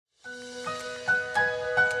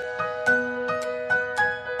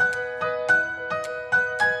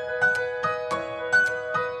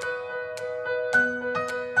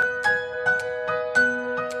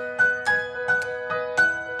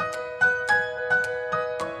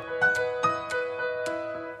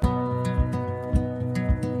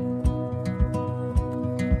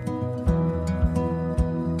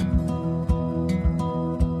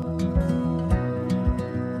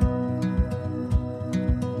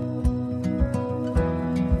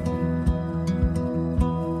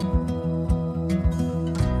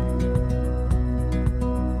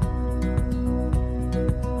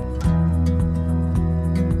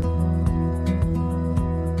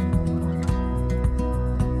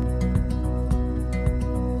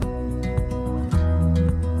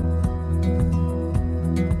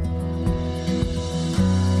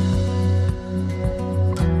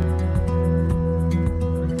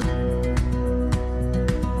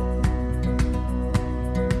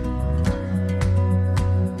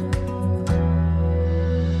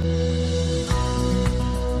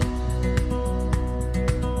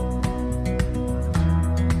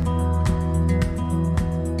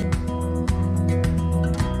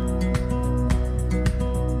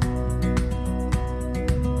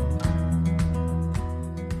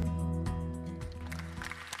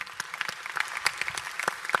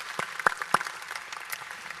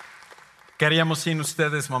¿Qué haríamos sin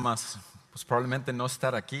ustedes, mamás? Pues probablemente no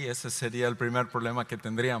estar aquí, ese sería el primer problema que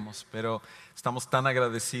tendríamos, pero estamos tan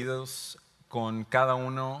agradecidos con cada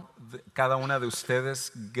una de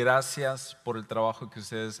ustedes. Gracias por el trabajo que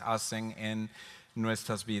ustedes hacen en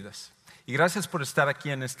nuestras vidas. Y gracias por estar aquí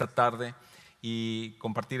en esta tarde y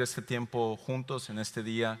compartir este tiempo juntos en este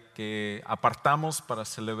día que apartamos para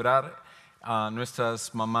celebrar a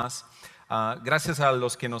nuestras mamás. Gracias a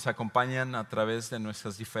los que nos acompañan a través de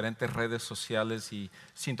nuestras diferentes redes sociales y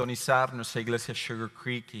sintonizar nuestra iglesia Sugar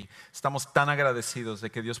Creek. Y estamos tan agradecidos de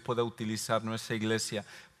que Dios pueda utilizar nuestra iglesia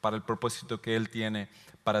para el propósito que Él tiene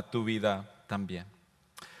para tu vida también.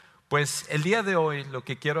 Pues el día de hoy lo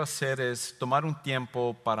que quiero hacer es tomar un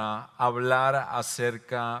tiempo para hablar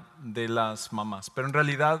acerca de las mamás. Pero en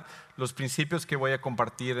realidad los principios que voy a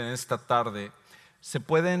compartir en esta tarde se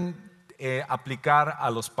pueden aplicar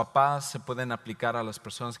a los papás, se pueden aplicar a las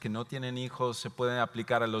personas que no tienen hijos, se pueden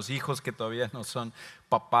aplicar a los hijos que todavía no son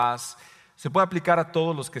papás, se puede aplicar a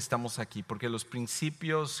todos los que estamos aquí, porque los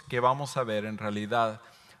principios que vamos a ver en realidad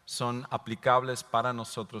son aplicables para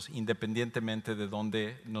nosotros independientemente de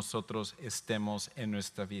donde nosotros estemos en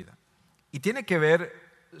nuestra vida. Y tiene que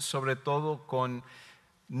ver sobre todo con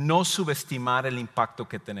no subestimar el impacto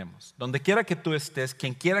que tenemos. Donde quiera que tú estés,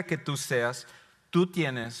 quien quiera que tú seas, tú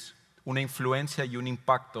tienes una influencia y un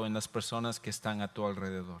impacto en las personas que están a tu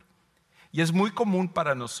alrededor. Y es muy común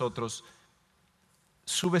para nosotros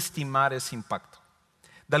subestimar ese impacto.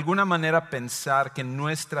 De alguna manera pensar que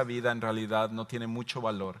nuestra vida en realidad no tiene mucho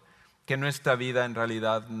valor, que nuestra vida en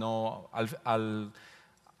realidad no, a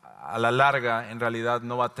la larga en realidad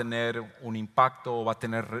no va a tener un impacto o va a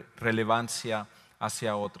tener relevancia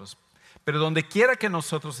hacia otros. Pero donde quiera que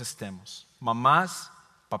nosotros estemos, mamás,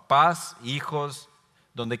 papás, hijos,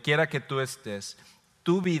 donde quiera que tú estés,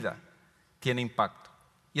 tu vida tiene impacto.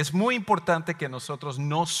 Y es muy importante que nosotros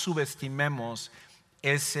no subestimemos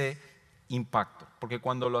ese impacto, porque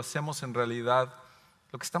cuando lo hacemos en realidad,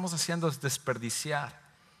 lo que estamos haciendo es desperdiciar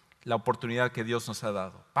la oportunidad que Dios nos ha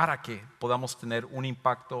dado para que podamos tener un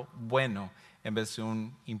impacto bueno en vez de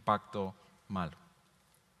un impacto malo.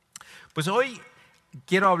 Pues hoy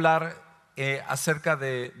quiero hablar acerca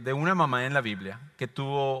de una mamá en la Biblia que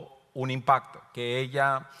tuvo un impacto, que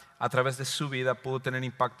ella a través de su vida pudo tener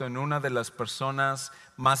impacto en una de las personas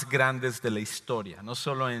más grandes de la historia, no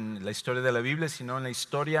solo en la historia de la Biblia, sino en la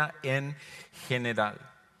historia en general.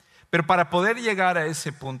 Pero para poder llegar a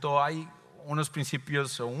ese punto hay unos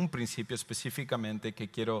principios o un principio específicamente que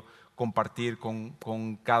quiero compartir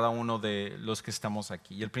con cada uno de los que estamos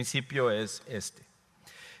aquí. Y el principio es este: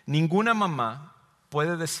 ninguna mamá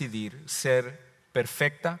puede decidir ser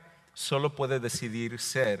perfecta, solo puede decidir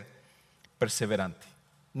ser perseverante.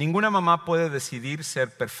 Ninguna mamá puede decidir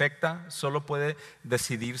ser perfecta, solo puede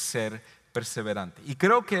decidir ser perseverante. Y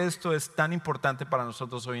creo que esto es tan importante para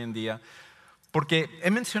nosotros hoy en día, porque he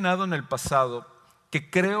mencionado en el pasado que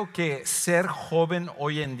creo que ser joven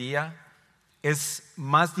hoy en día es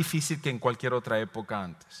más difícil que en cualquier otra época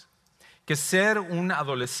antes. Que ser un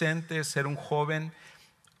adolescente, ser un joven,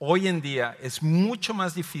 hoy en día es mucho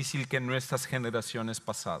más difícil que en nuestras generaciones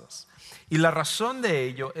pasadas. Y la razón de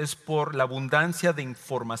ello es por la abundancia de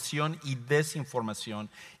información y desinformación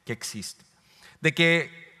que existe. De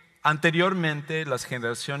que anteriormente, las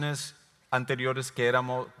generaciones anteriores que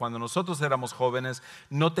éramos, cuando nosotros éramos jóvenes,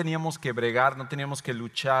 no teníamos que bregar, no teníamos que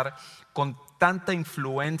luchar con tanta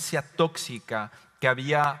influencia tóxica que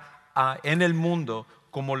había en el mundo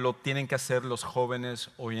como lo tienen que hacer los jóvenes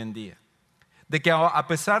hoy en día. De que a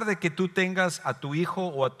pesar de que tú tengas a tu hijo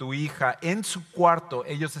o a tu hija en su cuarto,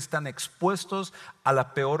 ellos están expuestos a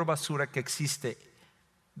la peor basura que existe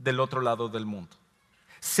del otro lado del mundo.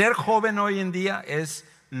 Ser joven hoy en día es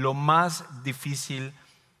lo más difícil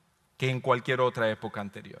que en cualquier otra época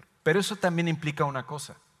anterior. Pero eso también implica una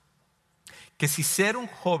cosa: que si ser un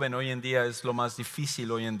joven hoy en día es lo más difícil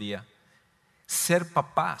hoy en día, ser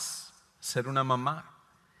papás, ser una mamá,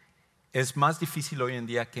 es más difícil hoy en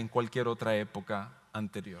día que en cualquier otra época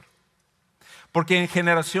anterior. Porque en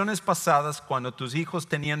generaciones pasadas, cuando tus hijos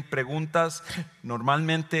tenían preguntas,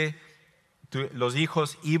 normalmente los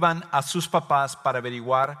hijos iban a sus papás para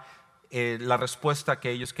averiguar la respuesta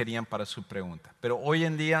que ellos querían para su pregunta. Pero hoy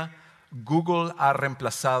en día Google ha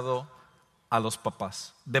reemplazado a los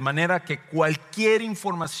papás, de manera que cualquier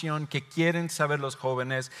información que quieren saber los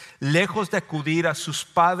jóvenes, lejos de acudir a sus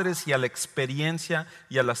padres y a la experiencia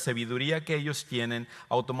y a la sabiduría que ellos tienen,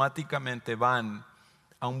 automáticamente van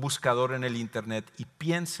a un buscador en el internet y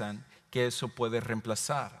piensan que eso puede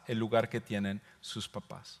reemplazar el lugar que tienen sus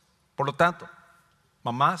papás. Por lo tanto,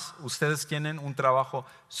 mamás, ustedes tienen un trabajo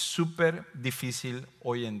súper difícil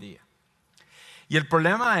hoy en día. Y el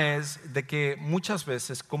problema es de que muchas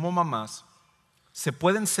veces como mamás se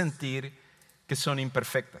pueden sentir que son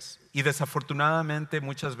imperfectas. Y desafortunadamente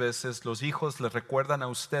muchas veces los hijos les recuerdan a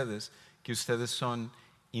ustedes que ustedes son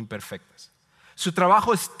imperfectas. Su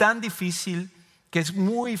trabajo es tan difícil que es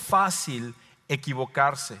muy fácil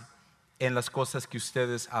equivocarse en las cosas que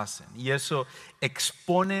ustedes hacen. Y eso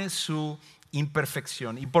expone su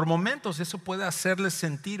imperfección. Y por momentos eso puede hacerles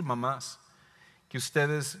sentir, mamás, que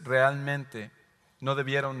ustedes realmente no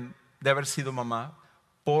debieron de haber sido mamá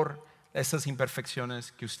por esas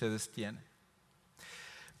imperfecciones que ustedes tienen.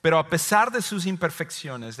 Pero a pesar de sus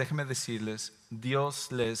imperfecciones, déjenme decirles,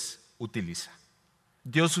 Dios les utiliza.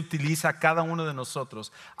 Dios utiliza a cada uno de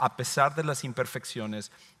nosotros a pesar de las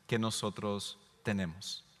imperfecciones que nosotros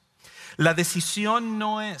tenemos. La decisión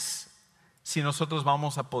no es si nosotros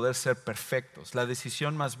vamos a poder ser perfectos. La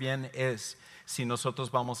decisión más bien es si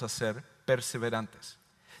nosotros vamos a ser perseverantes.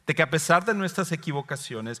 De que a pesar de nuestras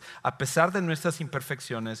equivocaciones, a pesar de nuestras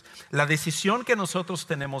imperfecciones, la decisión que nosotros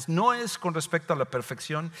tenemos no es con respecto a la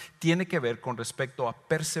perfección, tiene que ver con respecto a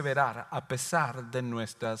perseverar a pesar de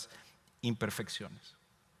nuestras imperfecciones.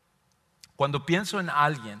 Cuando pienso en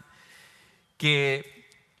alguien que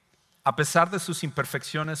a pesar de sus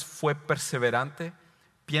imperfecciones fue perseverante,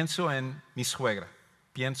 pienso en mi suegra,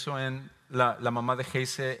 pienso en la mamá de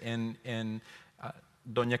Geise, en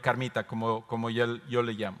Doña Carmita, como yo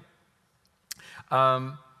le llamo.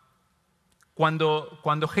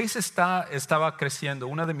 Cuando Geise estaba creciendo,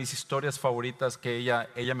 una de mis historias favoritas que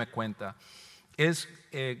ella me cuenta es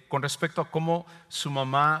con respecto a cómo su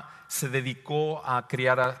mamá se dedicó a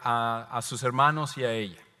criar a sus hermanos y a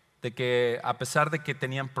ella. De que a pesar de que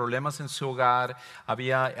tenían problemas en su hogar,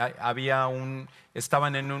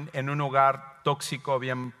 estaban en un hogar tóxico,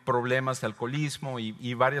 habían problemas de alcoholismo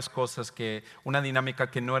y varias cosas, una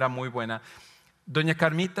dinámica que no era muy buena. Doña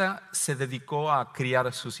Carmita se dedicó a criar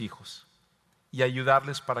a sus hijos y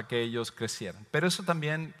ayudarles para que ellos crecieran. Pero eso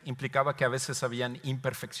también implicaba que a veces habían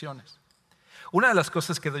imperfecciones. Una de las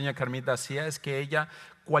cosas que doña Carmita hacía es que ella,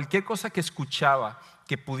 cualquier cosa que escuchaba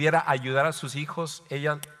que pudiera ayudar a sus hijos,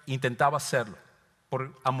 ella intentaba hacerlo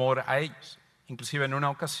por amor a ellos. Inclusive en una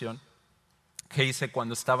ocasión, Geise,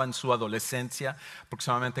 cuando estaba en su adolescencia,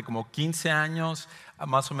 aproximadamente como 15 años,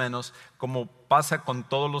 más o menos, como pasa con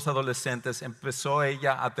todos los adolescentes, empezó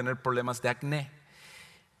ella a tener problemas de acné.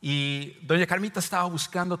 Y doña Carmita estaba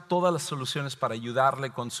buscando todas las soluciones para ayudarle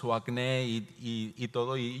con su acné y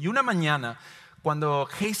todo. Y una mañana, cuando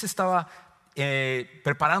Geise estaba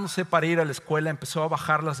preparándose para ir a la escuela, empezó a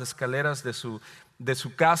bajar las escaleras de su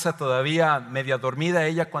casa, todavía media dormida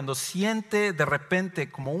ella, cuando siente de repente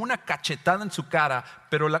como una cachetada en su cara,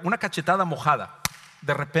 pero una cachetada mojada,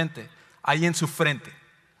 de repente, ahí en su frente.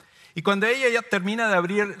 Y cuando ella ya termina de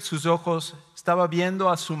abrir sus ojos, estaba viendo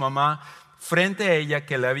a su mamá frente a ella,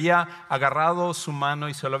 que le había agarrado su mano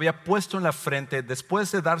y se lo había puesto en la frente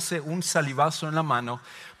después de darse un salivazo en la mano,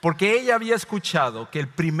 porque ella había escuchado que el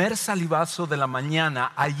primer salivazo de la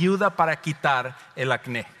mañana ayuda para quitar el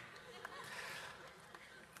acné.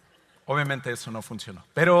 Obviamente eso no funcionó,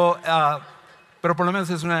 pero por lo menos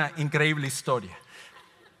es una increíble historia.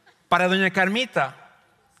 Para doña Carmita,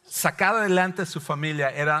 sacar adelante a su familia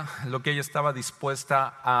era lo que ella estaba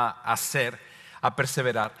dispuesta a hacer, a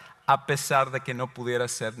perseverar, a pesar de que no pudiera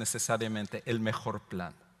ser necesariamente el mejor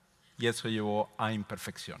plan. Y eso llevó a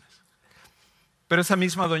imperfecciones. Pero esa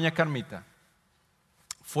misma doña Carmita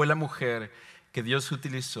fue la mujer que Dios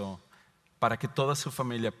utilizó para que toda su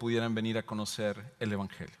familia pudieran venir a conocer el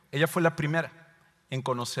Evangelio. Ella fue la primera en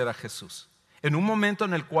conocer a Jesús. En un momento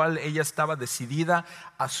en el cual ella estaba decidida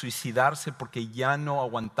a suicidarse porque ya no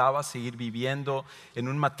aguantaba seguir viviendo en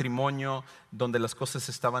un matrimonio donde las cosas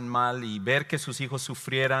estaban mal y ver que sus hijos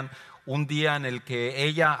sufrieran, un día en el que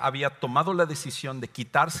ella había tomado la decisión de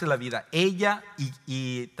quitarse la vida, ella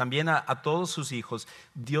y también a todos sus hijos,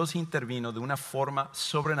 Dios intervino de una forma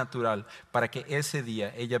sobrenatural para que ese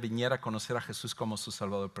día ella viniera a conocer a Jesús como su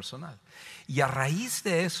Salvador personal. Y a raíz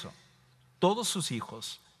de eso, todos sus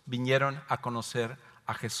hijos vinieron a conocer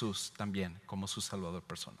a Jesús también como su Salvador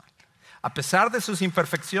personal. A pesar de sus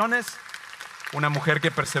imperfecciones, una mujer que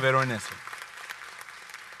perseveró en eso.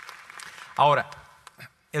 Ahora,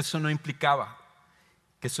 eso no implicaba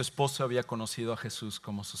que su esposo había conocido a Jesús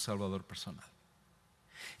como su Salvador personal.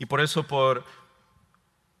 Y por eso por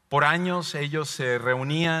años ellos se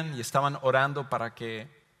reunían y estaban orando para que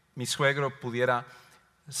mi suegro pudiera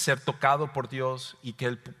ser tocado por Dios y que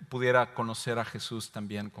él pudiera conocer a Jesús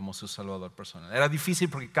también como su Salvador personal. Era difícil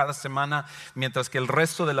porque cada semana, mientras que el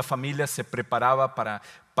resto de la familia se preparaba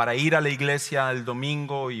para ir a la iglesia el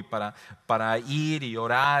domingo y para ir y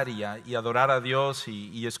orar y adorar a Dios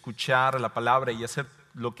y escuchar la palabra y hacer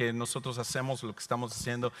lo que nosotros hacemos, lo que estamos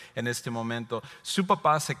haciendo en este momento, su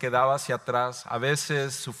papá se quedaba hacia atrás, a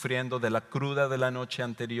veces sufriendo de la cruda de la noche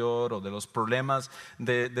anterior o de los problemas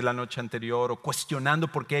de la noche anterior, o cuestionando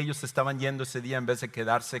por qué ellos estaban yendo ese día en vez de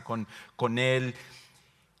quedarse con él.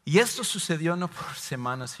 Y esto sucedió no por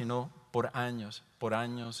semanas, sino por años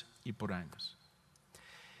y por años.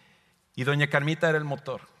 Y doña Carmita era el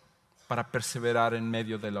motor para perseverar en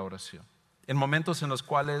medio de la oración. En momentos en los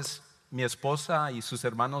cuales mi esposa y sus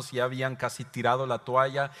hermanos ya habían casi tirado la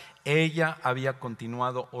toalla, ella había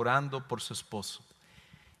continuado orando por su esposo.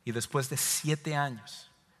 Y después de 7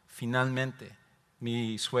 años, finalmente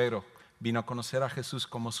mi suegro vino a conocer a Jesús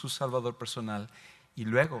como su Salvador personal y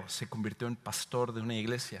luego se convirtió en pastor de una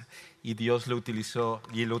iglesia. Y Dios lo utilizó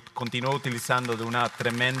y lo continuó utilizando de una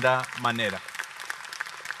tremenda manera.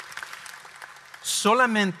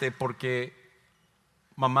 Solamente porque,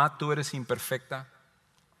 mamá, tú eres imperfecta,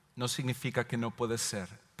 no significa que no puedes ser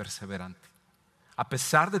perseverante. A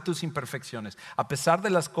pesar de tus imperfecciones, a pesar de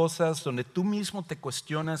las cosas donde tú mismo te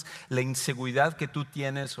cuestionas la inseguridad que tú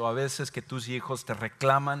tienes, o a veces que tus hijos te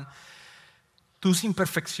reclaman, tus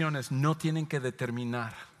imperfecciones no tienen que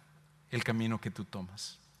determinar el camino que tú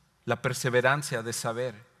tomas. La perseverancia de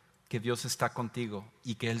saber que Dios está contigo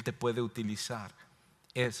y que Él te puede utilizar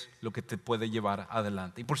es lo que te puede llevar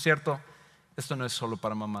adelante. Y por cierto, esto no es solo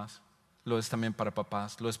para mamás. Lo es también para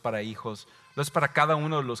papás, lo es para hijos, lo es para cada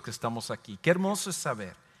uno de los que estamos aquí. Qué hermoso es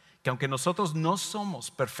saber que aunque nosotros no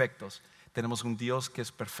somos perfectos, tenemos un Dios que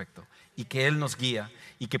es perfecto y que Él nos guía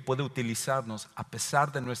y que puede utilizarnos a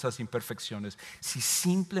pesar de nuestras imperfecciones, si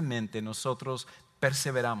simplemente nosotros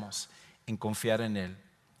perseveramos en confiar en Él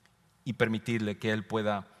y permitirle que Él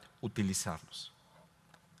pueda utilizarnos.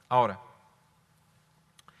 Ahora,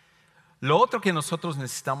 lo otro que nosotros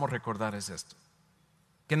necesitamos recordar es esto: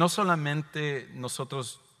 que no solamente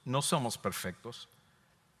nosotros no somos perfectos,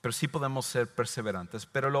 pero sí podemos ser perseverantes.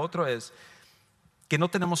 Pero lo otro es que no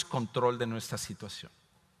tenemos control de nuestra situación.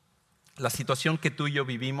 La situación que tú y yo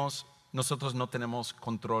vivimos, nosotros no tenemos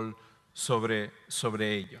control sobre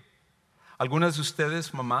ello. Algunas de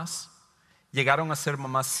ustedes, mamás, llegaron a ser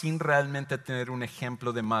mamás sin realmente tener un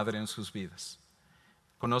ejemplo de madre en sus vidas.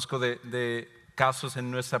 Conozco de casos en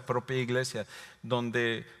nuestra propia iglesia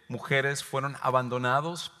donde mujeres fueron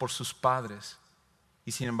abandonados por sus padres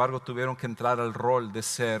y sin embargo tuvieron que entrar al rol de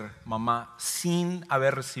ser mamá sin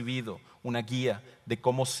haber recibido una guía de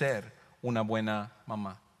cómo ser una buena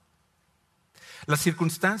mamá. Las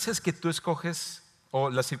circunstancias que tú escoges o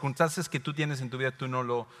las circunstancias que tú tienes en tu vida, tú no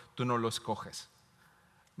lo escoges.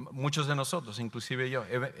 Muchos de nosotros, inclusive yo,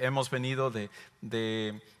 hemos venido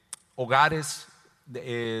de hogares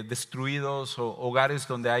destruidos, o hogares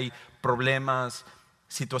donde hay problemas,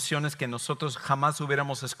 situaciones que nosotros jamás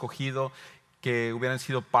hubiéramos escogido, que hubieran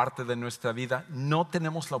sido parte de nuestra vida. No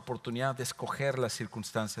tenemos la oportunidad de escoger las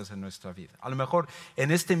circunstancias en nuestra vida. A lo mejor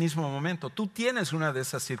en este mismo momento tú tienes una de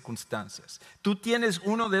esas circunstancias, tú tienes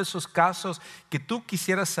uno de esos casos que tú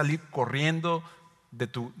quisieras salir corriendo de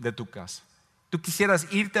tu casa. Tú quisieras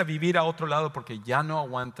irte a vivir a otro lado porque ya no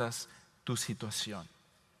aguantas tu situación.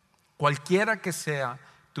 Cualquiera que sea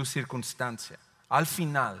tu circunstancia, al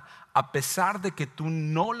final, a pesar de que tú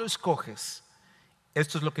no lo escoges,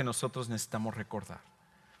 esto es lo que nosotros necesitamos recordar.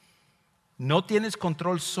 No tienes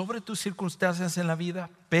control sobre tus circunstancias en la vida,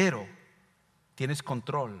 pero tienes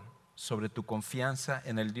control sobre tu confianza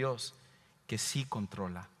en el Dios que sí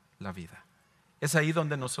controla la vida. Es ahí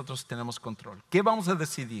donde nosotros tenemos control. ¿Qué vamos a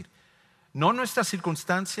decidir? No nuestra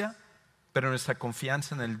circunstancia, pero nuestra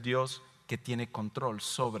confianza en el Dios que tiene control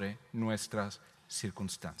sobre nuestras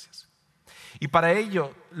circunstancias. Y para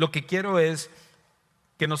ello, lo que quiero es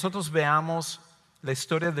que nosotros veamos la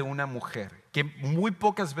historia de una mujer que muy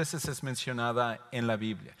pocas veces es mencionada en la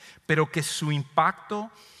Biblia, pero que su impacto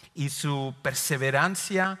y su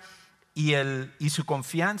perseverancia y su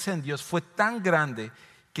confianza en Dios fue tan grande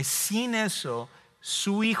que sin eso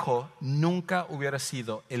su hijo nunca hubiera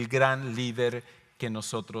sido el gran líder que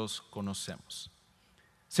nosotros conocemos.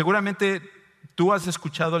 Seguramente tú has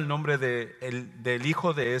escuchado el nombre del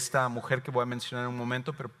hijo de esta mujer que voy a mencionar en un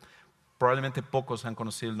momento, pero probablemente pocos han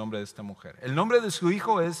conocido el nombre de esta mujer. El nombre de su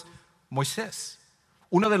hijo es Moisés,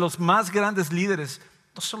 uno de los más grandes líderes,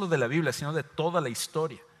 no solo de la Biblia, sino de toda la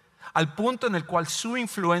historia. al punto en el cual su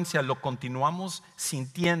influencia lo continuamos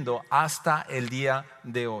sintiendo hasta el día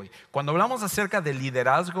de hoy. Cuando hablamos acerca de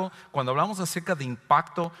liderazgo, cuando hablamos acerca de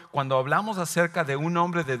impacto, cuando hablamos acerca de un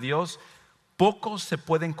hombre de Dios, pocos se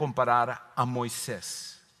pueden comparar a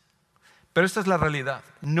Moisés. Pero esta es la realidad.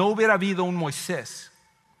 No hubiera habido un Moisés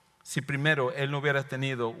si primero él no hubiera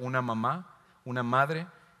tenido una mamá, una madre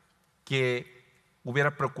que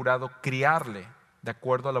hubiera procurado criarle de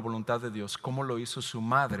acuerdo a la voluntad de Dios, como lo hizo su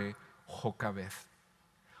madre Jocabed.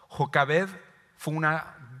 Jocabed fue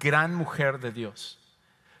una gran mujer de Dios,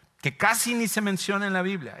 que casi ni se menciona en la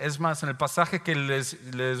Biblia. Es más, en el pasaje que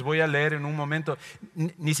les voy a leer en un momento,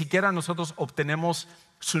 ni siquiera nosotros obtenemos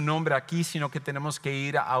su nombre aquí, sino que tenemos que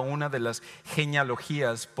ir a una de las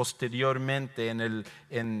genealogías posteriormente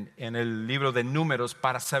en el libro de Números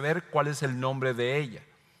para saber cuál es el nombre de ella.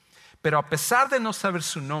 Pero a pesar de no saber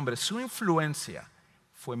su nombre, su influencia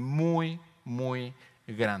fue muy, muy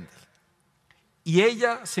grande. Y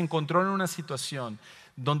ella se encontró en una situación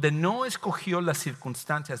donde no escogió las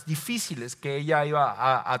circunstancias difíciles que ella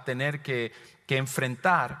iba a tener que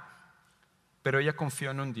enfrentar, pero ella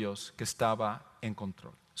confió en un Dios que estaba en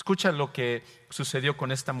control. Escucha lo que sucedió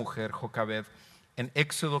con esta mujer, Jocabed, en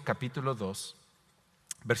Éxodo capítulo 2,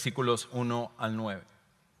 versículos 1 al 9.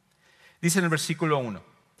 Dice en el versículo 1: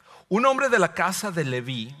 un hombre de la casa de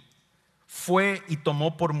Leví fue y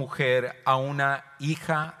tomó por mujer a una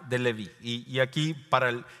hija de Leví. Y aquí para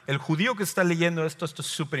el judío que está leyendo esto es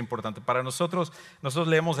súper importante. Para nosotros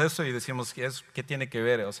leemos eso y decimos, ¿qué tiene que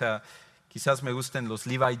ver? O sea, quizás me gusten los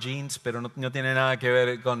Levi jeans, pero no tiene nada que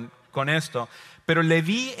ver con esto. Pero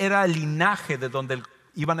Leví era el linaje de donde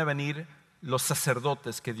iban a venir los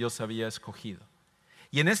sacerdotes que Dios había escogido.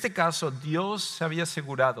 Y en este caso Dios se había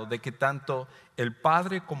asegurado de que tanto el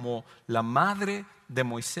padre como la madre de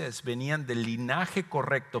Moisés venían del linaje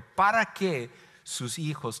correcto para que sus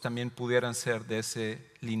hijos también pudieran ser de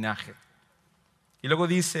ese linaje. Y luego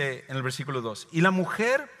dice en el versículo 2: y la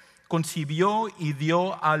mujer concibió y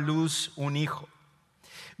dio a luz un hijo.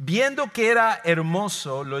 Viendo que era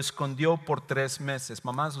hermoso, lo escondió por 3 meses.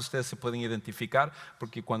 Mamás, ustedes se pueden identificar,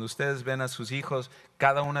 porque cuando ustedes ven a sus hijos,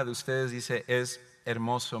 cada una de ustedes dice, es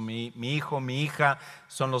hermoso, mi hijo, mi hija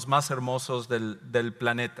son los más hermosos del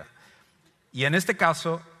planeta. Y en este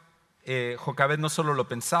caso, Jocabed no solo lo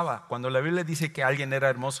pensaba. Cuando la Biblia dice que alguien era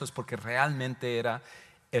hermoso es porque realmente era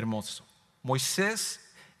hermoso.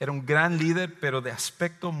 Moisés era un gran líder, pero de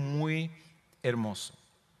aspecto muy hermoso.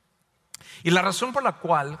 Y la razón por la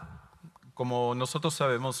cual, como nosotros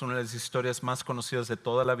sabemos, una de las historias más conocidas de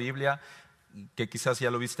toda la Biblia, que quizás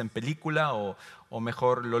ya lo viste en película o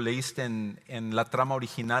mejor lo leíste en la trama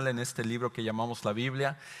original en este libro que llamamos la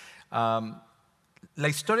Biblia. La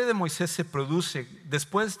historia de Moisés se produce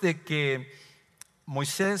después de que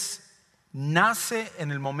Moisés nace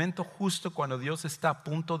en el momento justo cuando Dios está a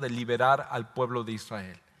punto de liberar al pueblo de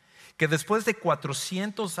Israel. Que después de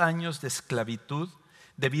 400 años de esclavitud,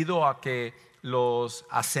 debido a que los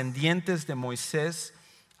ascendientes de Moisés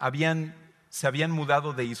se habían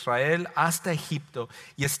mudado de Israel hasta Egipto,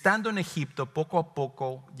 y estando en Egipto poco a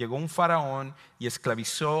poco llegó un faraón y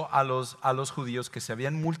esclavizó a los judíos que se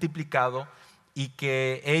habían multiplicado y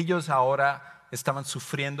que ellos ahora estaban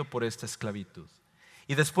sufriendo por esta esclavitud.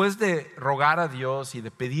 Y después de rogar a Dios y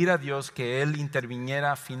de pedir a Dios que Él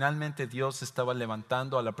interviniera, finalmente Dios estaba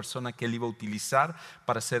levantando a la persona que Él iba a utilizar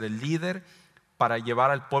para ser el líder, para llevar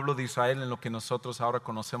al pueblo de Israel en lo que nosotros ahora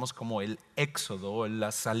conocemos como el éxodo,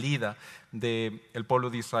 la salida del pueblo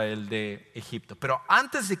de Israel de Egipto. Pero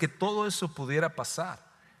antes de que todo eso pudiera pasar,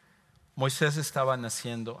 Moisés estaba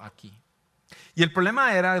naciendo aquí. Y el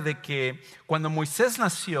problema era de que cuando Moisés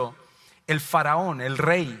nació, el faraón, el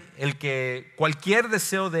rey, el que cualquier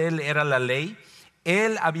deseo de él era la ley,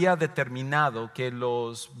 él había determinado que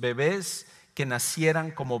los bebés que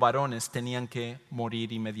nacieran como varones tenían que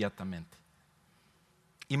morir inmediatamente.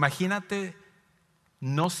 Imagínate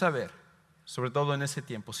no saber, sobre todo en ese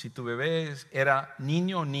tiempo, si tu bebé era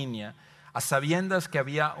niño o niña, a sabiendas que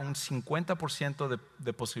había un 50%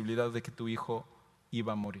 de posibilidad de que tu hijo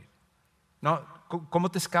iba a morir. No, ¿cómo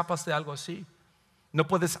te escapas de algo así? No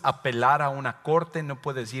puedes apelar a una corte, no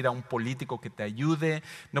puedes ir a un político que te ayude,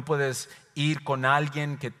 no puedes ir con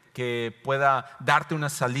alguien que pueda darte una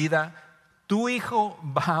salida. Tu hijo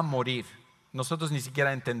va a morir. Nosotros ni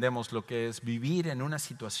siquiera entendemos lo que es vivir en una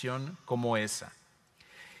situación como esa.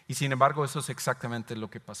 Y sin embargo, eso es exactamente lo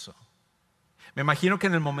que pasó. Me imagino que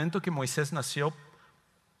en el momento que Moisés nació,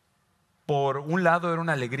 por un lado era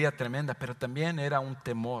una alegría tremenda, pero también era un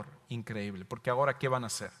temor increíble. Porque ahora, ¿qué van a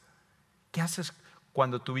hacer? ¿Qué haces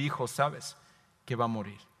cuando tu hijo sabes que va a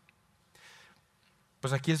morir?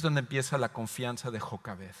 Pues aquí es donde empieza la confianza de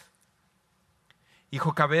Jocabed. Y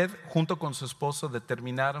Jocabed, junto con su esposo,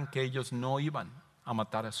 determinaron que ellos no iban a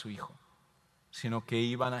matar a su hijo, sino que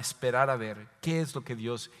iban a esperar a ver qué es lo que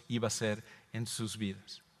Dios iba a hacer en sus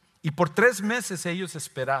vidas. Y por 3 meses ellos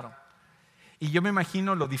esperaron. Y yo me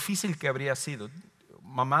imagino lo difícil que habría sido.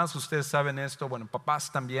 Mamás, ustedes saben esto, bueno,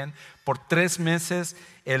 papás también. Por 3 meses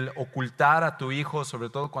el ocultar a tu hijo, sobre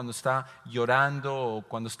todo cuando está llorando o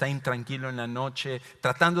cuando está intranquilo en la noche,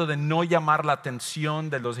 tratando de no llamar la atención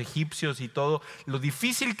de los egipcios y todo, lo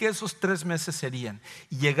difícil que esos 3 meses serían.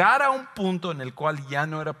 Y llegar a un punto en el cual ya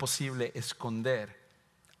no era posible esconder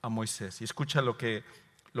a Moisés. Y escucha lo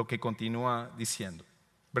que continúa diciendo.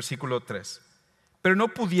 Versículo 3. Pero no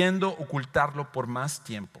pudiendo ocultarlo por más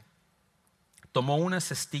tiempo, tomó una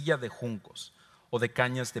cestilla de juncos o de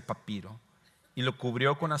cañas de papiro y lo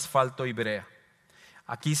cubrió con asfalto y brea.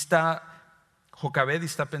 Aquí está Jocabed y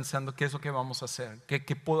está pensando, ¿qué es lo que vamos a hacer?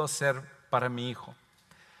 ¿Qué puedo hacer para mi hijo?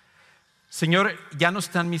 Señor, ya no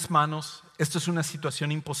está en mis manos, esto es una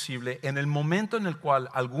situación imposible. En el momento en el cual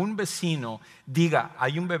algún vecino diga,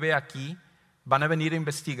 hay un bebé aquí, van a venir a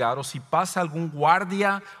investigar, o si pasa algún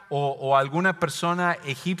guardia o alguna persona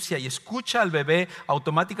egipcia y escucha al bebé,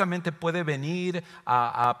 automáticamente puede venir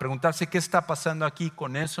a preguntarse qué está pasando aquí.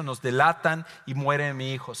 Con eso nos delatan y muere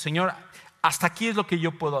mi hijo. Señor, hasta aquí es lo que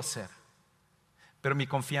yo puedo hacer, pero mi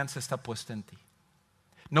confianza está puesta en ti.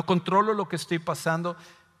 No controlo lo que estoy pasando,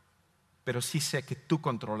 pero sí sé que tú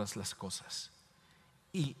controlas las cosas.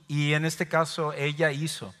 Y en este caso ella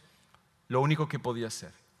hizo lo único que podía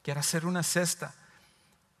hacer, que era hacer una cesta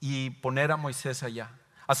y poner a Moisés allá,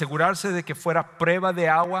 asegurarse de que fuera prueba de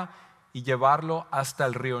agua y llevarlo hasta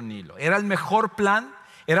el río Nilo. ¿Era el mejor plan?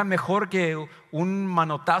 ¿Era mejor que un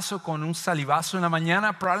manotazo con un salivazo en la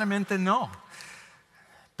mañana? Probablemente no.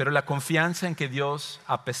 Pero la confianza en que Dios,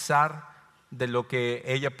 a pesar de lo que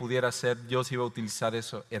ella pudiera hacer, Dios iba a utilizar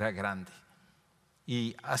eso, era grande.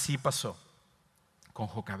 Y así pasó con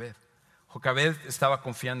Jocabed. Jocabed estaba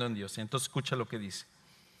confiando en Dios. Entonces escucha lo que dice.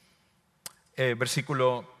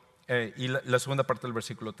 Y la segunda parte del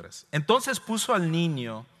versículo 3. Entonces puso al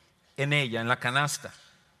niño en ella, en la canasta,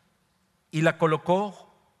 y la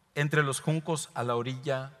colocó entre los juncos a la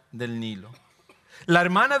orilla del Nilo. La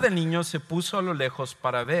hermana del niño se puso a lo lejos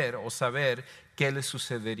para ver o saber qué le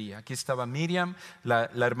sucedería. Aquí estaba Miriam, la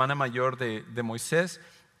hermana mayor de Moisés,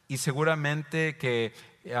 y seguramente que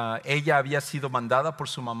ella había sido mandada por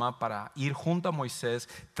su mamá para ir junto a Moisés,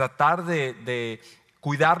 tratar de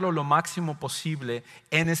cuidarlo lo máximo posible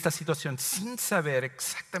en esta situación, sin saber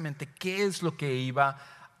exactamente qué es lo que iba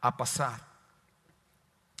a pasar.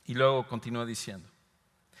 Y luego continúa diciendo: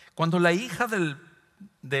 cuando la hija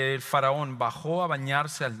del faraón bajó a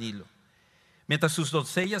bañarse al Nilo, mientras sus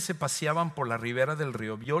doncellas se paseaban por la ribera del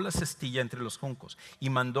río, vio la cestilla entre los juncos y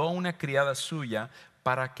mandó a una criada suya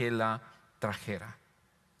para que la trajera.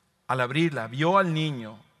 Al abrirla, vio al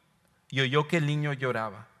niño y oyó que el niño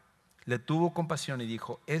lloraba. Le tuvo compasión y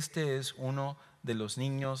dijo: este es uno de los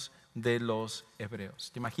niños de los hebreos.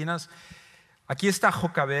 ¿Te imaginas? Aquí está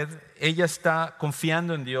Jocabed, ella está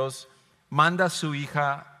confiando en Dios, manda a su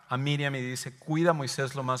hija, a Miriam, y dice: cuida a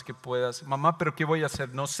Moisés lo más que puedas. Mamá, pero ¿qué voy a hacer?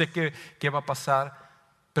 No sé qué va a pasar,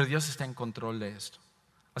 pero Dios está en control de esto.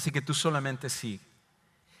 Así que tú solamente sigue.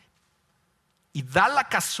 Y da la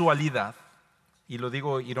casualidad, y lo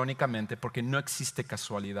digo irónicamente porque no existe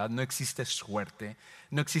casualidad, no existe suerte,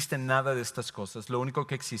 no existe nada de estas cosas. Lo único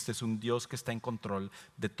que existe es un Dios que está en control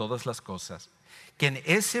de todas las cosas, que en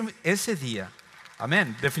ese día,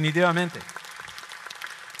 amén, definitivamente.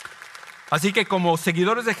 Así que como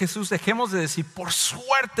seguidores de Jesús, dejemos de decir por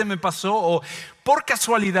suerte me pasó o por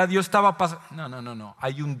casualidad yo estaba pasando. No.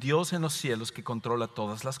 Hay un Dios en los cielos que controla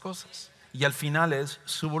todas las cosas. Y al final es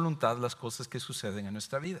su voluntad las cosas que suceden en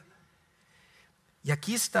nuestra vida. Y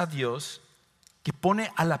aquí está Dios que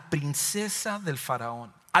pone a la princesa del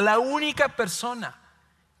faraón, a la única persona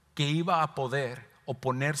que iba a poder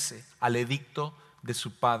oponerse al edicto de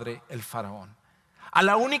su padre el faraón, a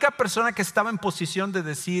la única persona que estaba en posición de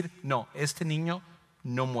decir: no, este niño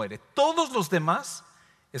no muere. Todos los demás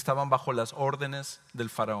estaban bajo las órdenes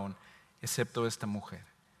del faraón, excepto esta mujer.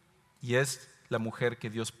 Y es la mujer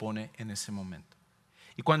que Dios pone en ese momento.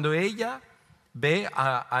 Y cuando ella ve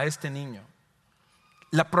a este niño,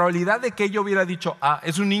 la probabilidad de que ella hubiera dicho: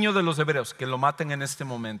 es un niño de los hebreos, que lo maten en este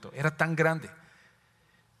momento, era tan grande.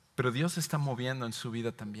 Pero Dios está moviendo en su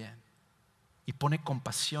vida también y pone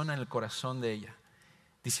compasión en el corazón de ella,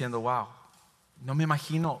 diciendo: wow, no me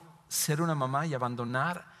imagino ser una mamá y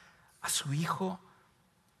abandonar a su hijo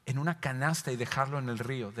en una canasta y dejarlo en el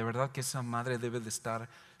río. De verdad que esa madre debe de estar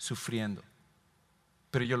sufriendo,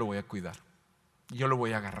 pero yo lo voy a cuidar, yo lo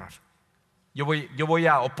voy a agarrar. Yo voy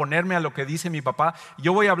a oponerme a lo que dice mi papá.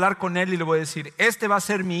 Yo voy a hablar con él y le voy a decir, este va a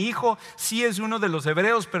ser mi hijo. Sí es uno de los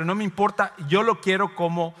hebreos, pero no me importa. Yo lo quiero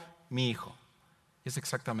como mi hijo. Es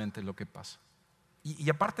exactamente lo que pasa. Y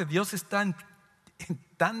aparte Dios está en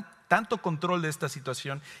tanto control de esta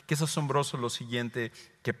situación que es asombroso lo siguiente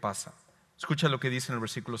que pasa. Escucha lo que dice en el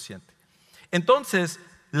versículo 7. Entonces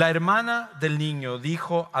la hermana del niño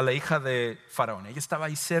dijo a la hija de Faraón, ella estaba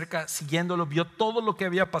ahí cerca siguiéndolo, vio todo lo que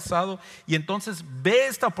había pasado y entonces ve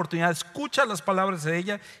esta oportunidad, escucha las palabras de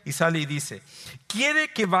ella y sale y dice,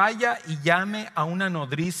 ¿quiere que vaya y llame a una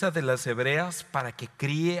nodriza de las hebreas para que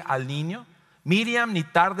críe al niño? Miriam, ni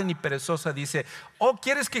tarde ni perezosa, dice,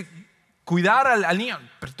 ¿quieres que cuidar al niño?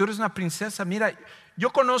 Pero tú eres una princesa. Mira,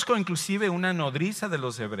 yo conozco inclusive una nodriza de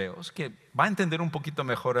los hebreos que va a entender un poquito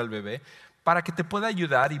mejor al bebé para que te pueda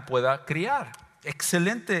ayudar y pueda criar.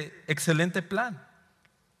 Excelente, excelente plan.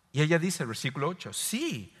 Y ella dice, versículo 8,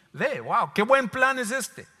 sí, wow, qué buen plan es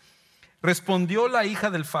este. Respondió la hija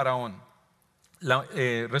del faraón. La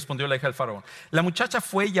muchacha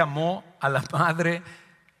fue y llamó a la madre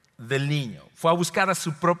del niño. Fue a buscar a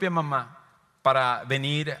su propia mamá para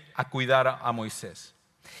venir a cuidar a Moisés.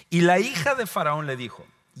 Y la hija de Faraón le dijo,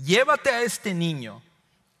 llévate a este niño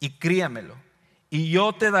y críamelo, y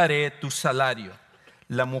yo te daré tu salario.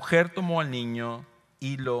 La mujer tomó al niño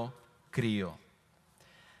y lo crió.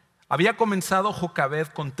 Había comenzado Jocabed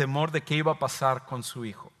con temor de qué iba a pasar con su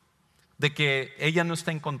hijo, de que ella no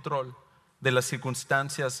está en control de las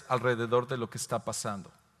circunstancias alrededor de lo que está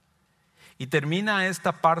pasando. Y termina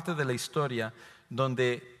esta parte de la historia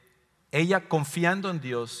donde ella, confiando en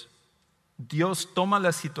Dios, Dios toma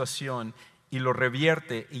la situación y lo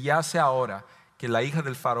revierte y hace ahora que la hija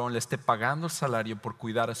del faraón le esté pagando el salario por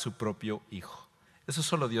cuidar a su propio hijo. Eso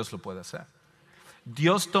solo Dios lo puede hacer.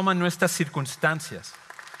 Dios toma nuestras circunstancias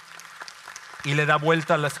y le da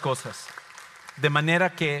vuelta a las cosas, de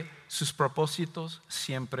manera que sus propósitos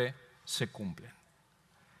siempre se cumplen.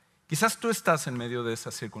 Quizás tú estás en medio de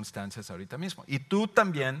esas circunstancias ahorita mismo y tú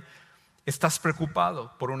también estás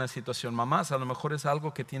preocupado por una situación. Mamás, a lo mejor es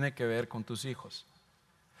algo que tiene que ver con tus hijos.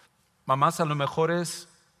 Mamás, a lo mejor es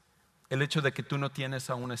el hecho de que tú no tienes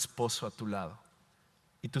a un esposo a tu lado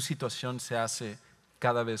y tu situación se hace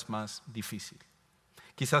cada vez más difícil.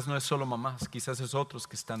 Quizás no es solo mamás, quizás es otros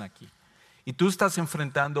que están aquí. Y tú estás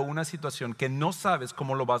enfrentando una situación que no sabes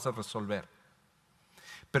cómo lo vas a resolver.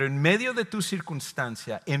 Pero en medio de tu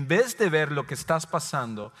circunstancia, en vez de ver lo que estás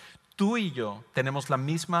pasando, tú y yo tenemos la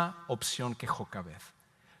misma opción que Jocabed.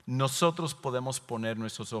 Nosotros podemos poner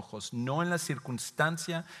nuestros ojos no en la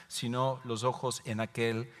circunstancia, sino los ojos en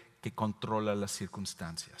aquel que controla las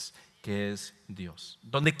circunstancias, que es Dios.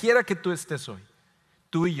 Donde quiera que tú estés hoy,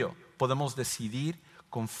 tú y yo podemos decidir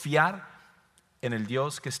confiar en el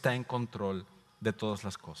Dios que está en control de todas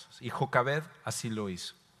las cosas. Y Jocabed así lo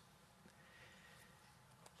hizo.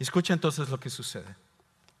 Y escucha entonces lo que sucede.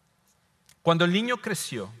 Cuando el niño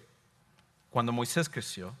creció, cuando Moisés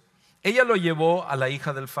creció, ella lo llevó a la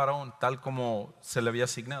hija del faraón, tal como se le había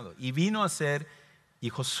asignado, y vino a ser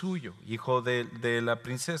hijo suyo, hijo de la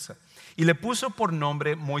princesa. Y le puso por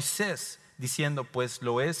nombre Moisés, diciendo, pues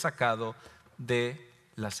lo he sacado de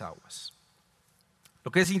las aguas. Lo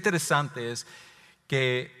que es interesante es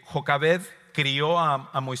que Jocabed crió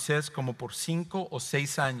a Moisés como por 5 o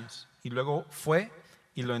 6 años, y luego fue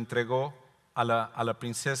y lo entregó a la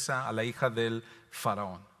princesa, a la hija del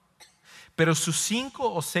faraón. Pero sus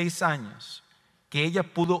 5 o 6 años que ella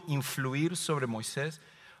pudo influir sobre Moisés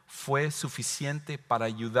fue suficiente para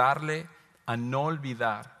ayudarle a no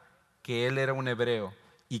olvidar que él era un hebreo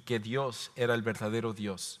y que Dios era el verdadero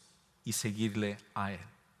Dios y seguirle a él.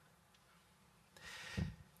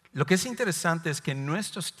 Lo que es interesante es que en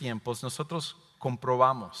nuestros tiempos nosotros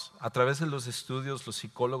comprobamos a través de los estudios, los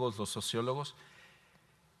psicólogos, los sociólogos,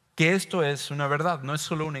 que esto es una verdad, no es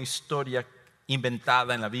solo una historia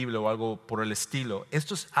inventada en la Biblia o algo por el estilo.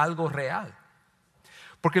 Esto es algo real.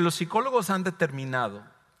 Porque los psicólogos han determinado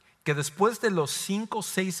que después de los 5 o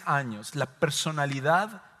 6 años, la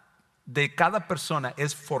personalidad de cada persona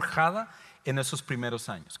es forjada en esos primeros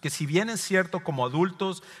años. Que si bien es cierto, como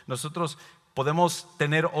adultos, nosotros podemos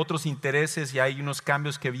tener otros intereses y hay unos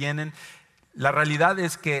cambios que vienen, la realidad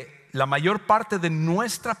es que la mayor parte de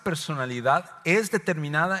nuestra personalidad es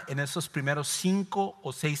determinada en esos primeros 5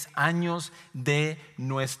 o 6 años de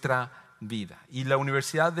nuestra vida. Y la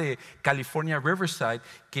Universidad de California, Riverside,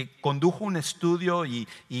 que condujo un estudio y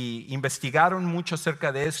investigaron mucho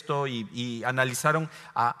acerca de esto y analizaron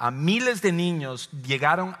a miles de niños,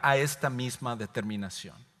 llegaron a esta misma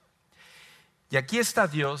determinación. Y aquí está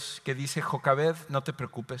Dios que dice, Jocabed, no te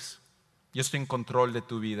preocupes, yo estoy en control de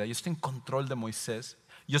tu vida, yo estoy en control de Moisés.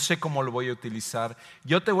 Yo sé cómo lo voy a utilizar.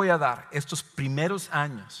 Yo te voy a dar estos primeros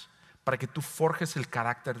años para que tú forjes el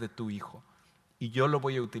carácter de tu hijo. Y yo lo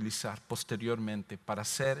voy a utilizar posteriormente para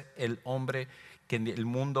ser el hombre que el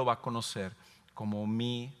mundo va a conocer como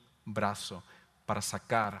mi brazo para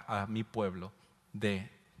sacar a mi pueblo de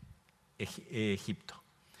Egipto.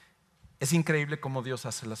 Es increíble cómo Dios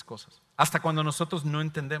hace las cosas, hasta cuando nosotros no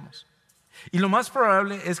entendemos. Y lo más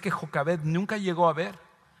probable es que Jocabed nunca llegó a ver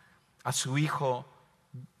a su hijo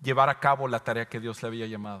llevar a cabo la tarea que Dios le había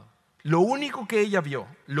llamado. Lo único que ella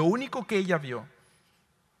vio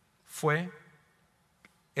fue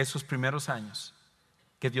esos primeros años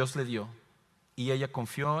que Dios le dio, y ella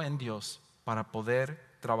confió en Dios para poder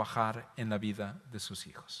trabajar en la vida de sus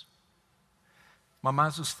hijos.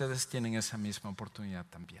 Mamás, ustedes tienen esa misma oportunidad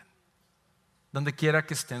también. Donde quiera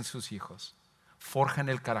que estén sus hijos, forjan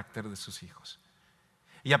el carácter de sus hijos.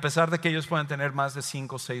 Y a pesar de que ellos puedan tener más de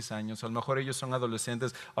 5 o 6 años, a lo mejor ellos son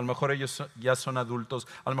adolescentes, a lo mejor ellos ya son adultos,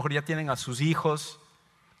 a lo mejor ya tienen a sus hijos,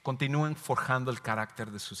 continúen forjando el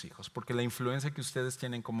carácter de sus hijos, porque la influencia que ustedes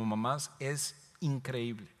tienen como mamás es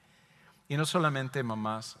increíble. Y no solamente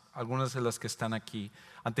mamás, algunas de las que están aquí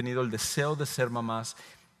han tenido el deseo de ser mamás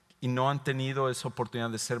y no han tenido esa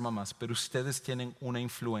oportunidad de ser mamás, pero ustedes tienen una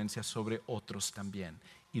influencia sobre otros también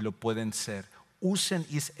y lo pueden ser. Usen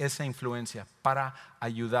esa influencia para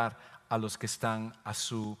ayudar a los que están a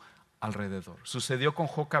su alrededor. Sucedió con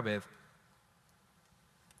Jocabed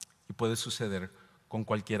y puede suceder con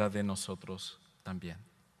cualquiera de nosotros también.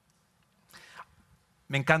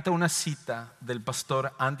 Me encanta una cita del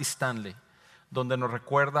pastor Andy Stanley, donde nos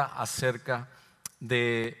recuerda acerca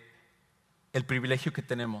de el privilegio que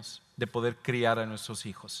tenemos de poder criar a nuestros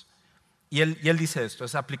hijos. Y él dice esto,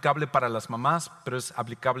 es aplicable para las mamás, pero es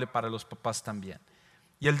aplicable para los papás también.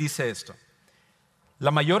 Y él dice esto: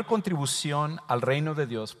 la mayor contribución al reino de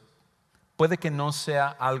Dios puede que no sea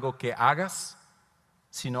algo que hagas,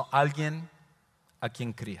 sino alguien a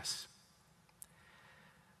quien crías.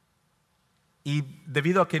 Y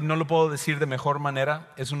debido a que no lo puedo decir de mejor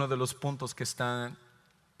manera, es uno de los puntos que están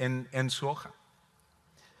en su hoja.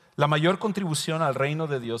 La mayor contribución al reino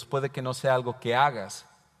de Dios puede que no sea algo que hagas,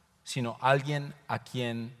 sino alguien a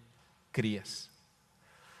quien crías.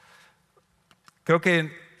 Creo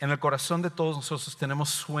que en el corazón de todos nosotros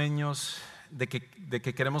tenemos sueños de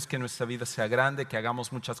que queremos que nuestra vida sea grande, que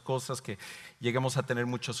hagamos muchas cosas, que lleguemos a tener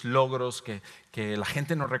muchos logros, que la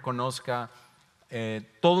gente nos reconozca.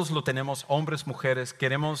 Todos lo tenemos, hombres, mujeres,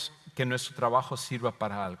 queremos que nuestro trabajo sirva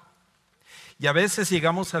para algo. Y a veces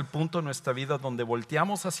llegamos al punto en nuestra vida donde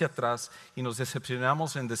volteamos hacia atrás y nos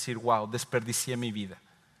decepcionamos en decir, wow, desperdicié mi vida.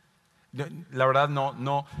 La verdad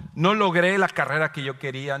no logré la carrera que yo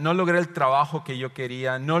quería, no logré el trabajo que yo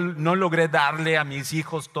quería, no logré darle a mis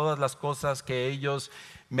hijos todas las cosas que ellos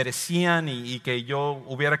merecían y que yo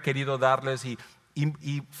hubiera querido darles,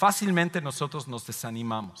 y fácilmente nosotros nos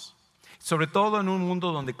desanimamos, sobre todo en un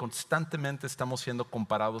mundo donde constantemente estamos siendo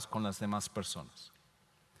comparados con las demás personas.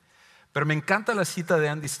 Pero me encanta la cita de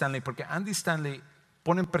Andy Stanley, porque Andy Stanley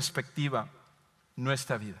pone en perspectiva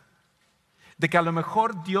nuestra vida. De que a lo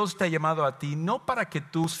mejor Dios te ha llamado a ti no para que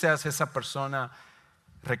tú seas esa persona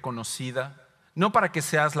reconocida, no para que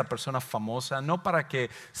seas la persona famosa, no para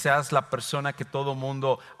que seas la persona que todo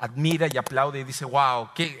mundo admira y aplaude y dice, wow,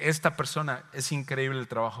 que esta persona es increíble el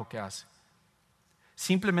trabajo que hace.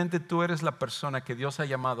 Simplemente tú eres la persona que Dios ha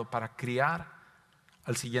llamado para criar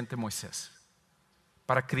al siguiente Moisés,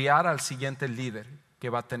 para criar al siguiente líder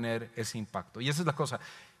que va a tener ese impacto. Y esa es la cosa,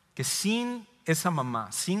 que sin esa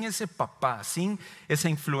mamá, sin ese papá, sin esa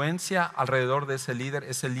influencia alrededor de ese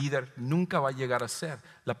líder nunca va a llegar a ser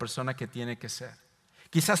la persona que tiene que ser.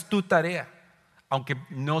 Quizás tu tarea, aunque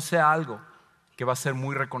no sea algo que va a ser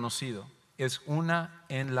muy reconocido, es una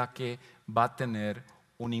en la que va a tener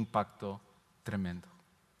un impacto tremendo.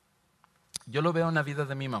 Yo lo veo en la vida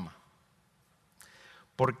de mi mamá,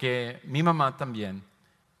 porque mi mamá también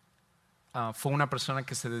fue una persona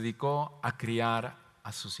que se dedicó a criar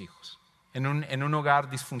a sus hijos. En un hogar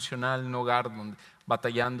disfuncional, un hogar donde,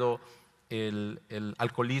 batallando el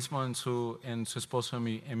alcoholismo en su esposo,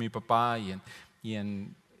 en mi papá, y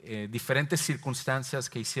en diferentes circunstancias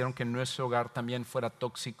que hicieron que nuestro hogar también fuera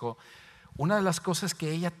tóxico. Una de las cosas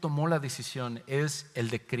que ella tomó la decisión es el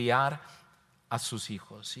de criar a sus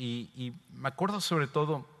hijos. Y me acuerdo sobre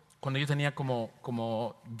todo cuando yo tenía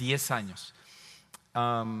como 10 años.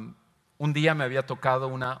 Un día me había tocado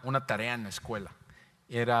una tarea en la escuela.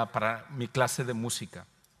 Era para mi clase de música.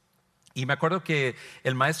 Y me acuerdo que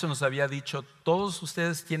el maestro nos había dicho, todos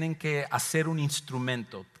ustedes tienen que hacer un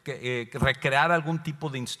instrumento, recrear algún tipo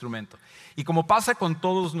de instrumento. Y como pasa con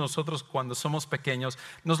todos nosotros cuando somos pequeños,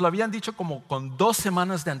 nos lo habían dicho como con 2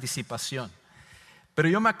 semanas de anticipación. Pero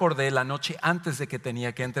yo me acordé la noche antes de que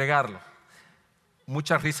tenía que entregarlo.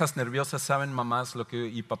 Muchas risas nerviosas, saben mamás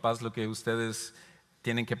y papás lo que ustedes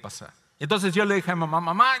tienen que pasar. Entonces yo le dije a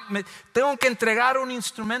mamá, tengo que entregar un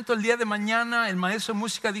instrumento el día de mañana. El maestro de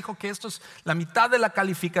música dijo que esto es la mitad de la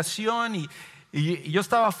calificación y yo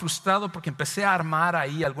estaba frustrado porque empecé a armar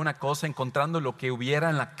ahí alguna cosa, encontrando lo que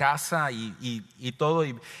hubiera en la casa y todo.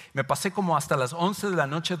 Y me pasé como hasta las 11 de la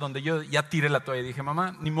noche donde yo ya tiré la toalla y dije,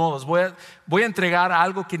 mamá, ni modos, voy a entregar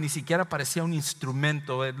algo que ni siquiera parecía un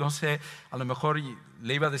instrumento. No sé, a lo mejor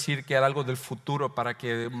le iba a decir que era algo del futuro para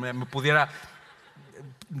que me pudiera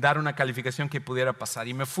dar una calificación que pudiera pasar.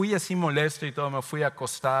 Y me fui así molesto y todo, me fui a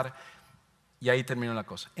acostar y ahí terminó la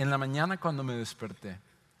cosa. En la mañana cuando me desperté,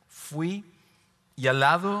 fui y al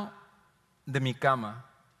lado de mi cama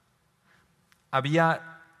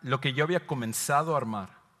había lo que yo había comenzado a armar,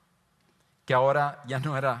 que ahora ya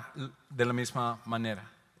no era de la misma manera.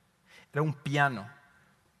 Era un piano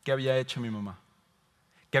que había hecho mi mamá,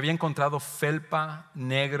 que había encontrado felpa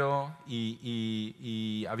negro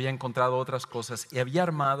y había encontrado otras cosas y había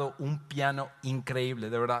armado un piano increíble,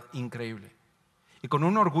 de verdad increíble. Y con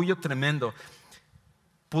un orgullo tremendo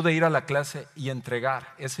pude ir a la clase y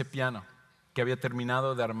entregar ese piano que había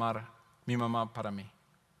terminado de armar mi mamá para mí.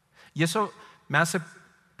 Y eso me hace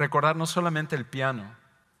recordar no solamente el piano,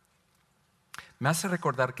 me hace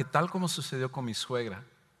recordar que tal como sucedió con mi suegra,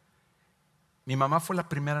 mi mamá fue la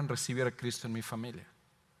primera en recibir a Cristo en mi familia.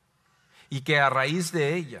 Y que a raíz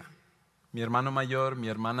de ella, mi hermano mayor, mi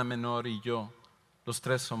hermana menor y yo, los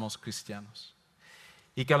 3 somos cristianos.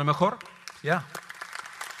 Y que a lo mejor,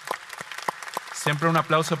 siempre un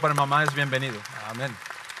aplauso para mamá es bienvenido. Amén.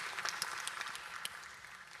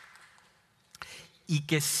 Y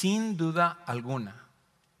que sin duda alguna,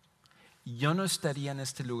 yo no estaría en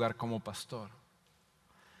este lugar como pastor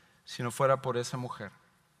si no fuera por esa mujer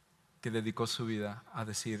que dedicó su vida a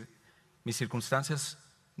decir, mis circunstancias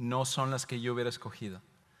no son las que yo hubiera escogido,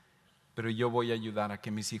 pero yo voy a ayudar a que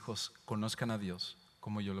mis hijos conozcan a Dios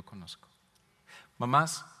como yo lo conozco.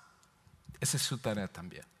 Mamás, esa es su tarea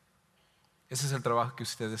también. Ese es el trabajo que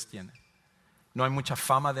ustedes tienen. No hay mucha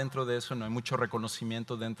fama dentro de eso, no hay mucho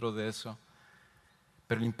reconocimiento dentro de eso,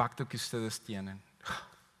 pero el impacto que ustedes tienen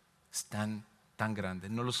es tan grande.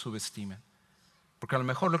 No lo subestimen, porque a lo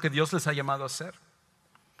mejor lo que Dios les ha llamado a hacer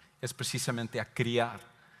es precisamente a criar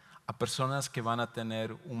a personas que van a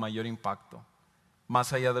tener un mayor impacto,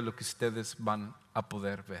 más allá de lo que ustedes van a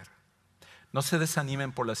poder ver. No se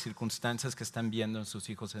desanimen por las circunstancias que están viendo en sus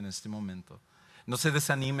hijos en este momento. No se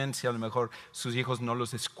desanimen si a lo mejor sus hijos no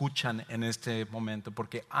los escuchan en este momento,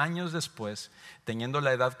 porque años después, teniendo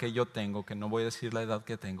la edad que yo tengo, que no voy a decir la edad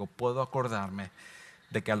que tengo, puedo acordarme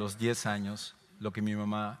de que a los 10 años lo que mi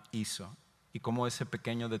mamá hizo y cómo ese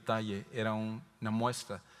pequeño detalle era una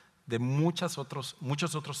muestra de muchos otros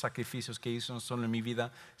sacrificios que hizo no solo en mi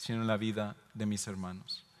vida, sino en la vida de mis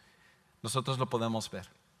hermanos. Nosotros lo podemos ver.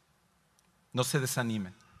 No se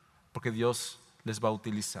desanimen, porque Dios les va a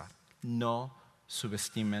utilizar. No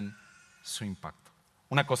subestimen su impacto.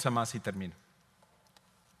 Una cosa más y termino.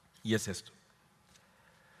 Y es esto.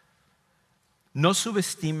 No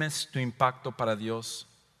subestimes tu impacto para Dios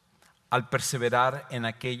al perseverar en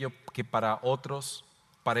aquello que para otros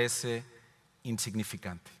parece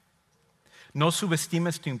insignificante. No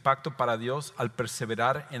subestimes tu impacto para Dios al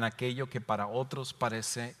perseverar en aquello que para otros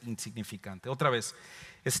parece insignificante. Otra vez,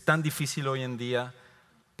 es tan difícil hoy en día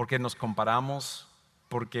porque nos comparamos,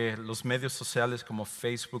 porque los medios sociales como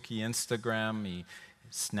Facebook y Instagram y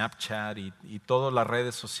Snapchat y todas las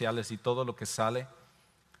redes sociales y todo lo que sale,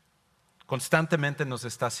 constantemente nos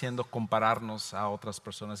está haciendo compararnos a otras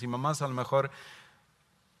personas. Y mamás, a lo mejor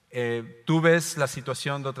tú ves la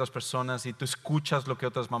situación de otras personas y tú escuchas lo que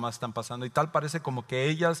otras mamás están pasando y tal parece como que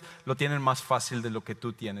ellas lo tienen más fácil de lo que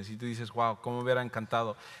tú tienes. Y tú dices, wow, cómo me hubiera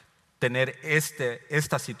encantado tener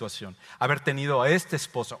esta situación, haber tenido a este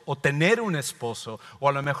esposo o tener un esposo o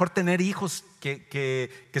a lo mejor tener hijos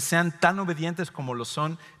que sean tan obedientes como lo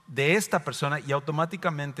son de esta persona, y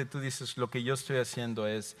automáticamente tú dices, lo que yo estoy haciendo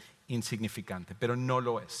es insignificante, pero no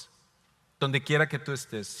lo es. Donde quiera que tú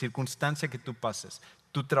estés, circunstancia que tú pases,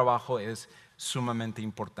 tu trabajo es sumamente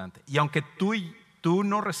importante. Y aunque tú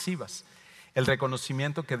no recibas el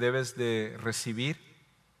reconocimiento que debes de recibir,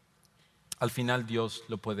 al final Dios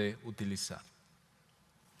lo puede utilizar.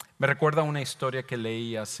 Me recuerda una historia que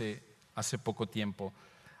leí hace poco tiempo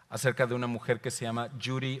acerca de una mujer que se llama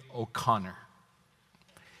Judy O'Connor.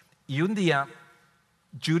 Y un día,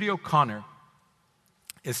 Judy O'Connor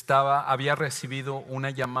había recibido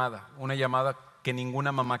una llamada que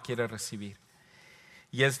ninguna mamá quiere recibir.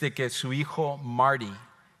 Y es de que su hijo Marty,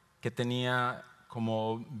 que tenía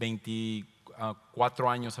como 24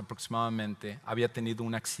 años aproximadamente, había tenido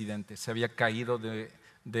un accidente. Se había caído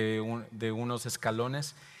de unos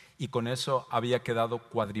escalones y con eso había quedado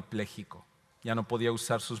cuadripléjico. Ya no podía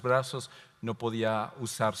usar sus brazos, no podía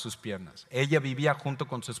usar sus piernas. Ella vivía junto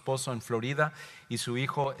con su esposo en Florida y su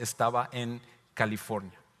hijo estaba en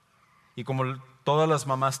California. Y como todas las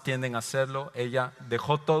mamás tienden a hacerlo, ella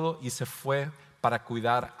dejó todo y se fue para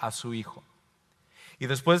cuidar a su hijo. Y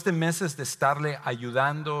después de meses de estarle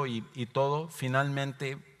ayudando y todo,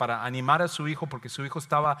 finalmente para animar a su hijo, porque su hijo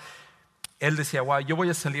él decía, wow, yo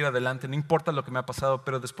voy a salir adelante, no importa lo que me ha pasado,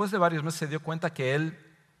 pero después de varios meses se dio cuenta que él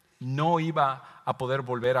no iba a poder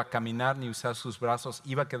volver a caminar ni usar sus brazos,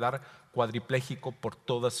 iba a quedar cuadripléjico por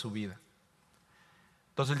toda su vida.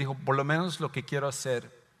 Entonces dijo, por lo menos lo que quiero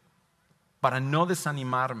hacer para no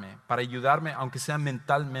desanimarme, para ayudarme, aunque sea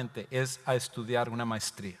mentalmente, es a estudiar una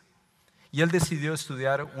maestría. Y él decidió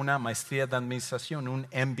estudiar una maestría de administración, un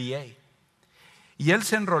MBA. Y él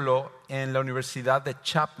se enroló en la Universidad de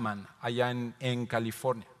Chapman, allá en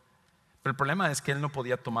California. Pero el problema es que él no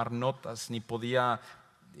podía tomar notas, ni podía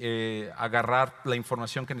agarrar la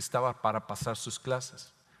información que necesitaba para pasar sus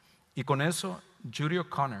clases. Y con eso, Judy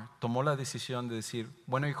O'Connor tomó la decisión de decir,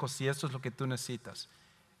 bueno hijo, si esto es lo que tú necesitas,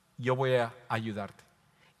 yo voy a ayudarte.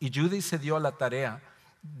 Y Judy se dio a la tarea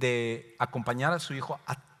de acompañar a su hijo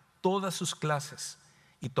a todas sus clases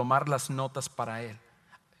y tomar las notas para él.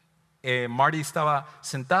 Marty estaba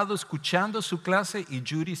sentado escuchando su clase y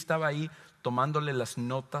Judy estaba ahí tomándole las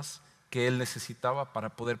notas que él necesitaba para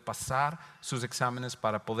poder pasar sus exámenes,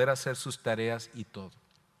 para poder hacer sus tareas y todo.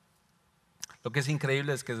 Lo que es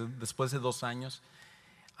increíble es que después de 2 años,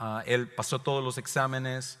 él pasó todos los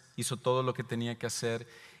exámenes, hizo todo lo que tenía que hacer.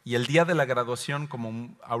 Y el día de la graduación,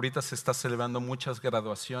 como ahorita se está celebrando muchas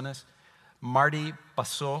graduaciones, Marty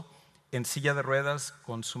pasó en silla de ruedas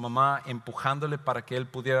con su mamá empujándole para que él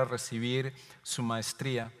pudiera recibir su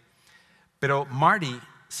maestría. Pero Marty,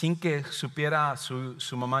 sin que supiera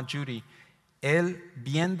su mamá Judy, él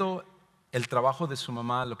viendo el trabajo de su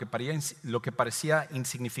mamá, lo que parecía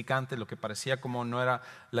insignificante, lo que parecía como no era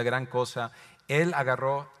la gran cosa, él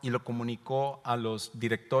agarró y lo comunicó a los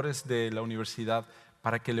directores de la universidad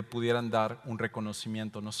para que le pudieran dar un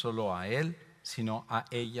reconocimiento, no solo a él, sino a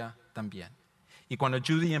ella también. Y cuando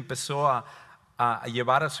Judy empezó a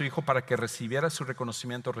llevar a su hijo para que recibiera su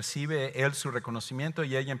reconocimiento, recibe él su reconocimiento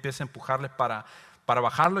y ella empieza a empujarle para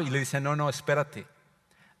bajarlo y le dice, no, espérate,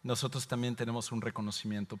 nosotros también tenemos un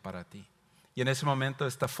reconocimiento para ti. Y en ese momento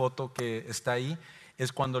esta foto que está ahí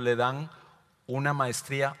es cuando le dan una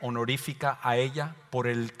maestría honorífica a ella por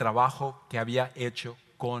el trabajo que había hecho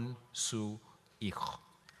con su hijo.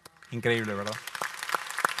 Increíble, ¿verdad?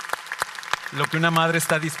 Lo que una madre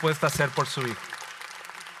está dispuesta a hacer por su hijo.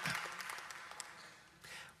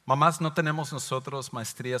 Mamás, no tenemos nosotros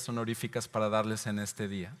maestrías honoríficas para darles en este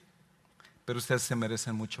día, pero ustedes se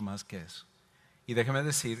merecen mucho más que eso. Y déjeme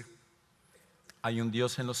decir, hay un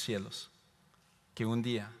Dios en los cielos que un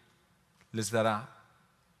día les dará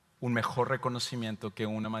un mejor reconocimiento que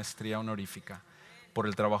una maestría honorífica por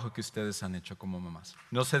el trabajo que ustedes han hecho como mamás.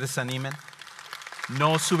 No se desanimen,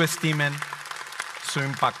 no subestimen su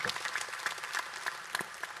impacto.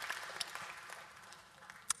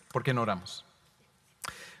 ¿Por qué no oramos?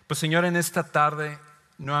 Pues Señor, en esta tarde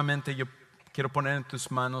nuevamente yo quiero poner en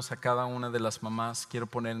tus manos a cada una de las mamás, quiero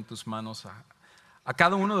poner en tus manos a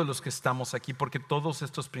cada uno de los que estamos aquí, porque todos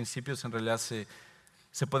estos principios en realidad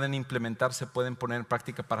se pueden implementar, se pueden poner en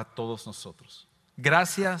práctica para todos nosotros.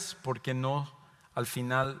 Gracias porque al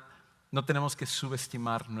final no tenemos que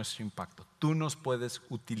subestimar nuestro impacto. Tú nos puedes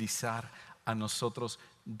utilizar a nosotros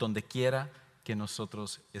donde quiera que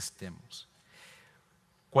nosotros estemos.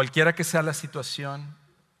 Cualquiera que sea la situación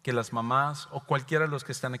que las mamás o cualquiera de los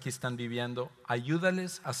que están aquí están viviendo,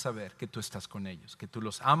 ayúdales a saber que tú estás con ellos, que tú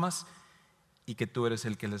los amas y que tú eres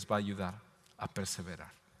el que les va a ayudar a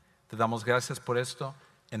perseverar. Te damos gracias por esto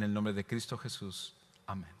en el nombre de Cristo Jesús.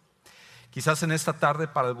 Amén. Quizás en esta tarde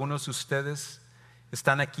para algunos de ustedes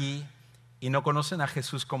están aquí y no conocen a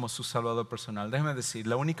Jesús como su Salvador personal. Déjenme decir,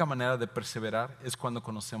 la única manera de perseverar es cuando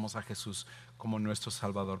conocemos a Jesús como nuestro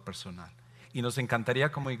Salvador personal. Y nos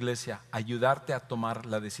encantaría como iglesia ayudarte a tomar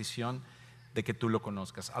la decisión de que tú lo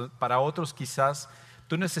conozcas. Para otros quizás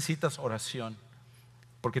tú necesitas oración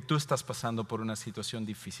porque tú estás pasando por una situación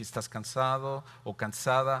difícil. Estás cansado o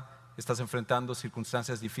cansada, estás enfrentando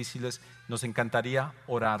circunstancias difíciles, nos encantaría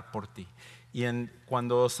orar por ti. Y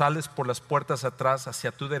cuando sales por las puertas atrás,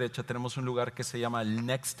 hacia tu derecha, tenemos un lugar que se llama el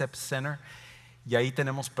Next Step Center. Y ahí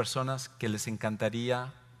tenemos personas que les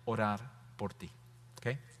encantaría orar por ti.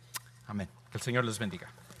 ¿Okay? Amén. Que el Señor les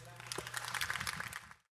bendiga.